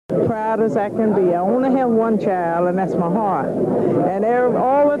Proud as I can be. I only have one child, and that's my heart. And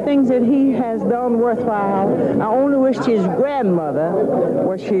all the things that he has done worthwhile, I only wished his grandmother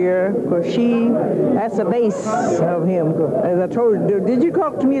was here, because that's the base of him. As I told you, did you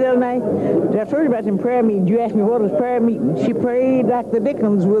talk to me the other night? I told you about some prayer meetings. You asked me what was prayer meeting. She prayed like the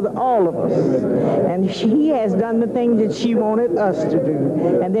Dickens with all of us. And he has done the things that she wanted us to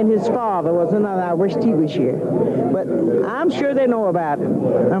do. And then his father was another. I wished he was here. But I'm sure they know about it.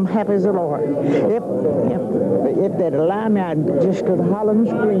 I'm happy as the Lord. If they'd allow me, I'd just go to holler and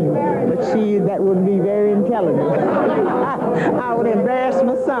scream. But see, that wouldn't be very intelligent. I would embarrass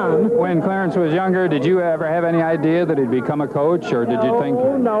my son. When Clarence was younger, did you ever have any idea that he'd become a coach, or did you think?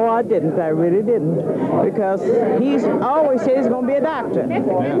 No, I didn't. I really didn't. Because he's always said he's going to be a doctor. Yeah.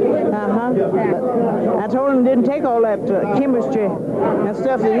 But I told him it didn't take all that chemistry and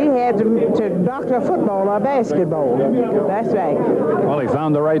stuff that he had to doctor football or basketball. That's right. Well, he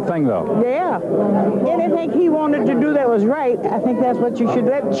found the right thing, though. Yeah. Anything he wanted to do that was right, I think that's what you should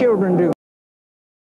let children do.